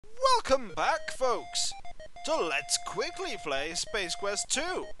Welcome back, folks, to Let's Quickly Play Space Quest 2.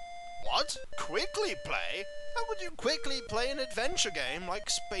 What? Quickly play? How would you quickly play an adventure game like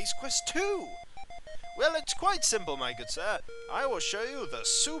Space Quest 2? Well, it's quite simple, my good sir. I will show you the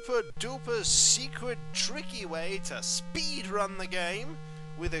super duper secret tricky way to speedrun the game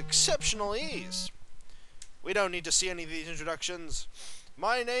with exceptional ease. We don't need to see any of these introductions.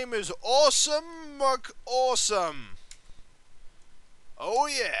 My name is McAwesome. Oh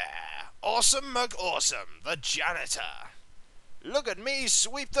yeah, Awesome McAwesome, the janitor. Look at me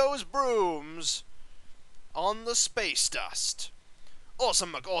sweep those brooms on the space dust.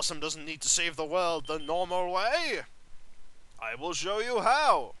 Awesome McAwesome doesn't need to save the world the normal way. I will show you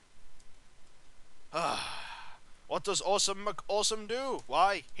how. What does Awesome McAwesome do?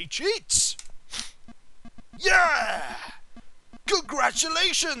 Why, he cheats! Yeah!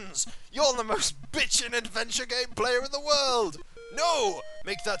 Congratulations! You're the most bitchin' adventure game player in the world! No!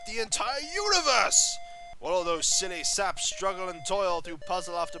 Make that the entire universe! While all those silly saps struggle and toil through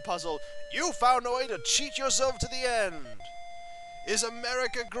puzzle after puzzle, you found a way to cheat yourself to the end. Is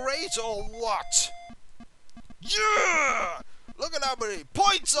America great or what? Yeah! Look at how many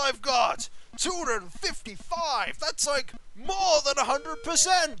points I've got! 255! That's like more than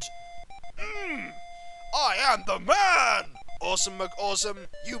 100%! I am the man! Awesome McAwesome,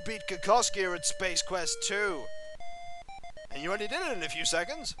 you beat Kikoskia at Space Quest 2. And you already did it in a few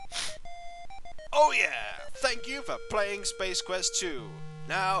seconds. Oh yeah! Thank you for playing Space Quest 2.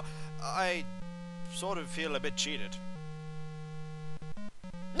 Now, I sort of feel a bit cheated.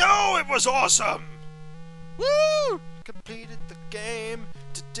 No, it was awesome! Woo! Completed the game.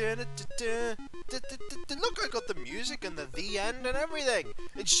 Look, I got the music and the end and everything.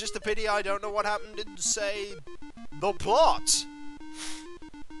 It's just a pity I don't know what happened in, say, the plot.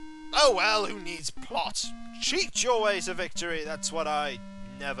 Oh well, who needs plot? Cheat your way to victory, that's what I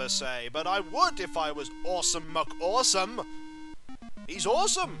never say. But I would if I was Awesome McAwesome. He's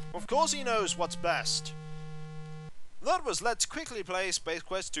awesome. Of course he knows what's best. That was Let's Quickly Play Space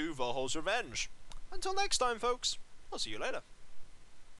Quest 2 Valhalla's Revenge. Until next time, folks, I'll see you later.